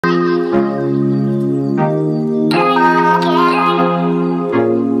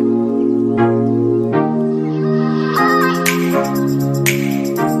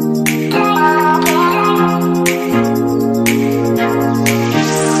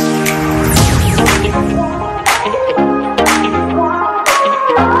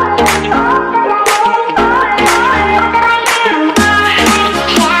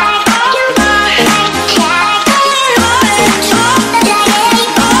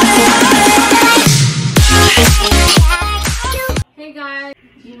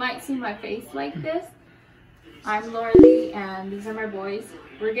my face like this. I'm Laura, and these are my boys.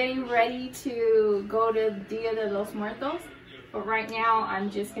 We're getting ready to go to Dia de los Muertos, but right now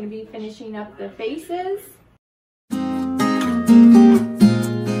I'm just going to be finishing up the faces.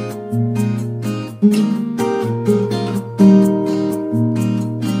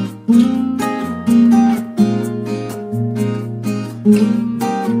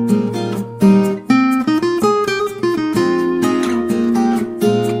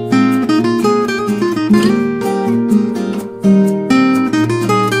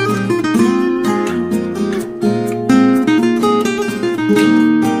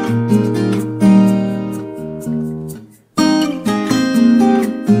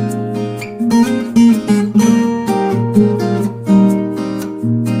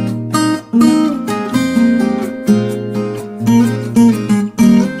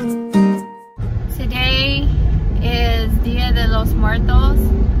 Los Muertos,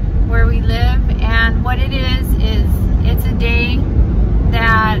 where we live, and what it is it's a day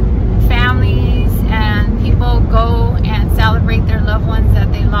that families and people go and celebrate their loved ones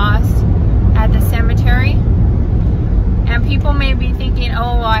that they lost at the cemetery. And people may be thinking,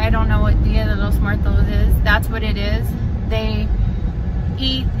 oh, well, I don't know what Dia de los Muertos is. That's what it is. They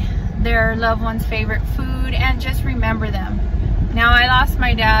eat their loved one's favorite food and just remember them. Now, I lost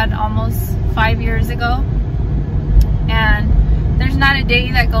my dad almost 5 years ago, and there's not a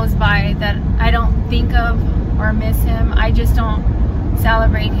day that goes by that I don't think of or miss him. I just don't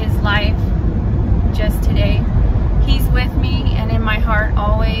celebrate his life just today. He's with me and in my heart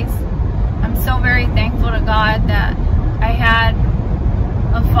always. I'm so very thankful to God that I had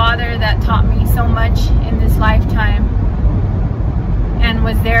a father that taught me so much in this lifetime and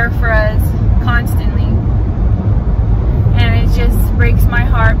was there for us constantly. And it just breaks my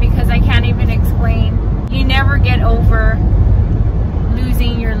heart because I can't even explain. You never get over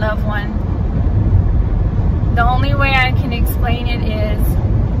losing your loved one. The only way I can explain it is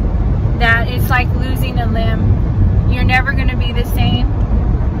that it's like losing a limb. You're never going to be the same,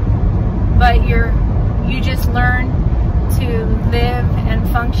 but you just learn to live and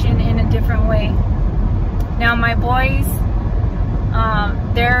function in a different way. Now, my boys,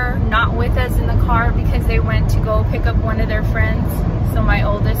 they're not with us in the car because they went to go pick up one of their friends. So my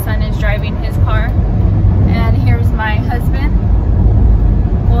oldest son is driving his car, and here's my husband.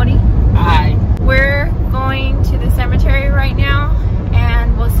 Hi. We're going to the cemetery right now,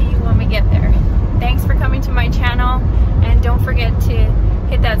 and we'll see you when we get there. Thanks for coming to my channel, and don't forget to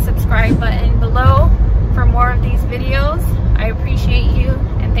hit that subscribe button below for more of these videos. I appreciate you,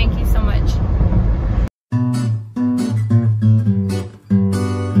 and thank you so much.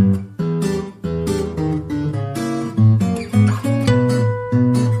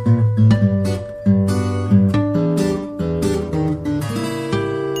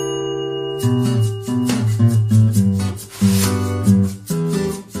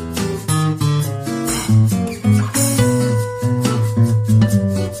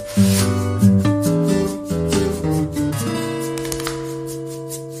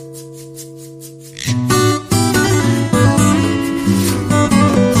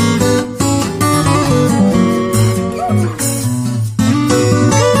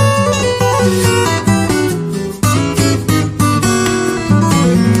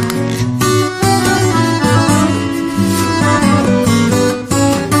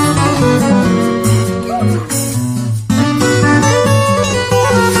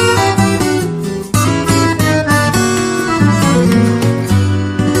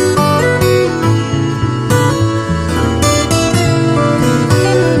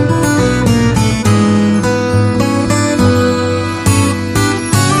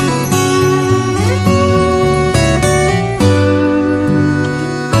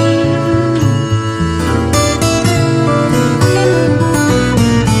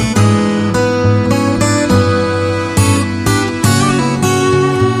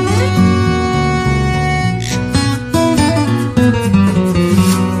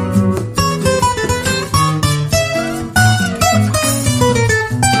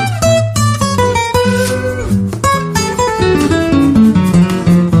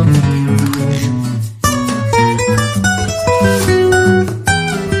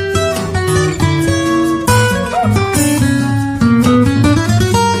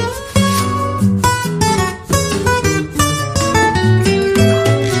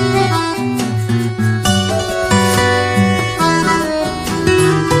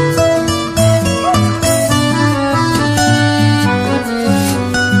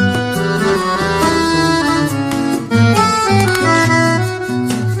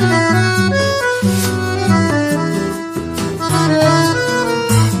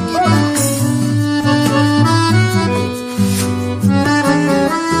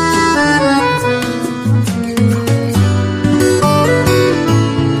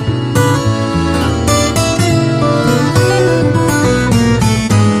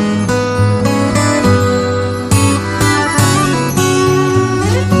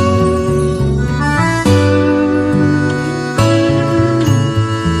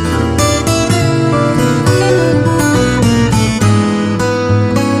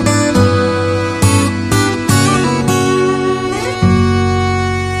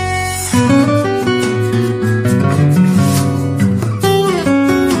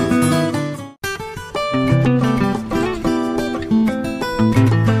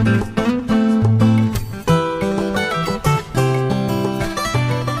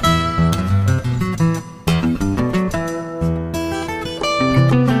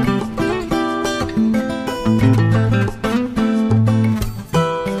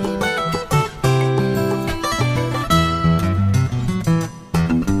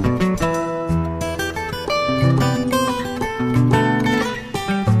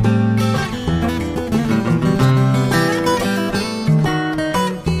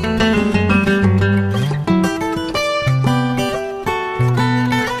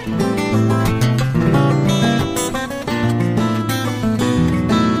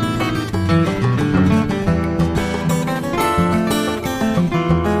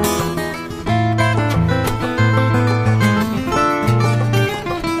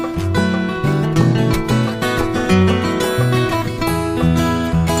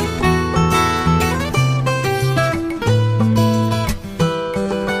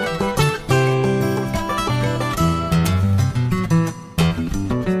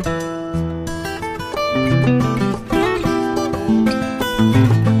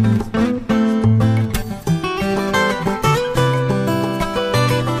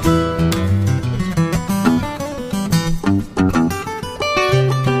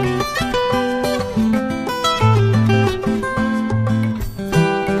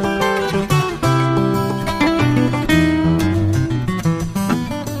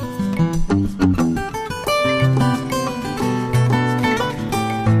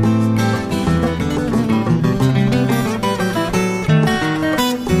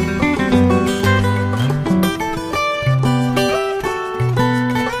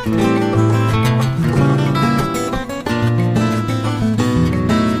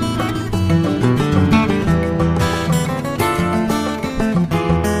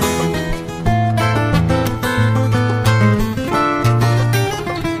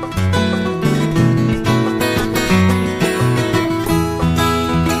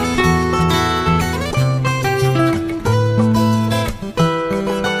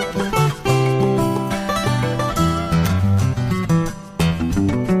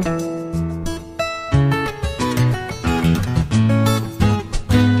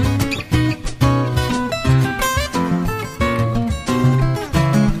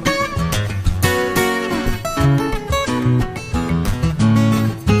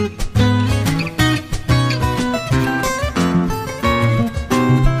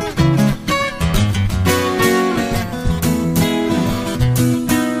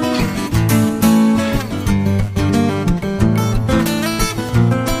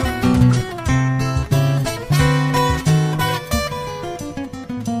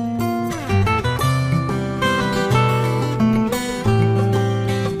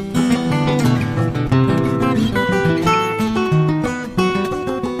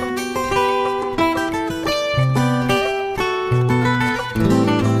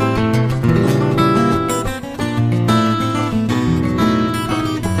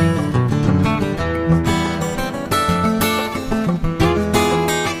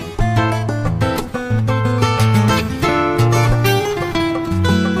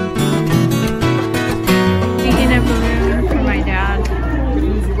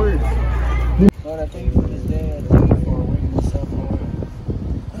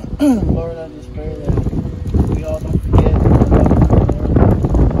 Lord, I just pray that we all don't forget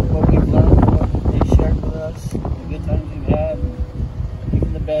what we've learned, what they shared with us, the good times we've had, and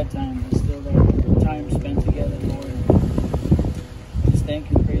even the bad times. It's still that time spent together, Lord. I just thank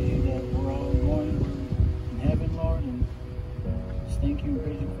you and praise you that we're all going in heaven, Lord, and just thank you and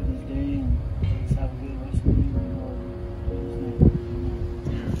praise you for this day, and just have a good rest of the evening, Lord. In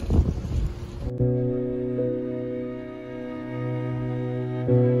Jesus' name.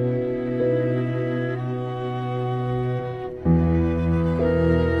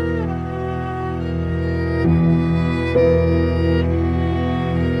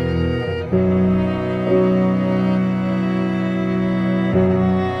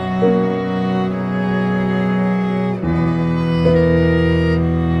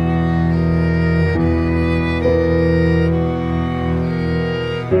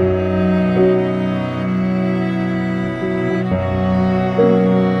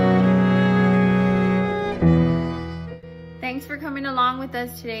 Thanks for coming along with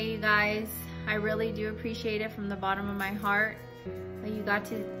us today, you guys. I really do appreciate it from the bottom of my heart that you got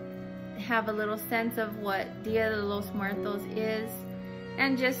to have a little sense of what Dia de los Muertos is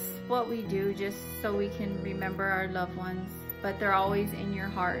and just what we do, just so we can remember our loved ones, but they're always in your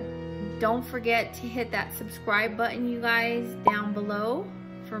heart. Don't forget to hit that subscribe button, you guys, down below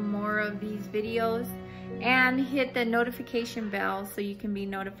for more of these videos, and hit the notification bell so you can be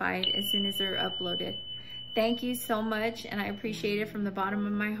notified as soon as they're uploaded. Thank you so much, and I appreciate it from the bottom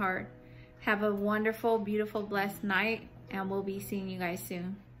of my heart. Have a wonderful, beautiful, blessed night, and we'll be seeing you guys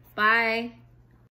soon. Bye.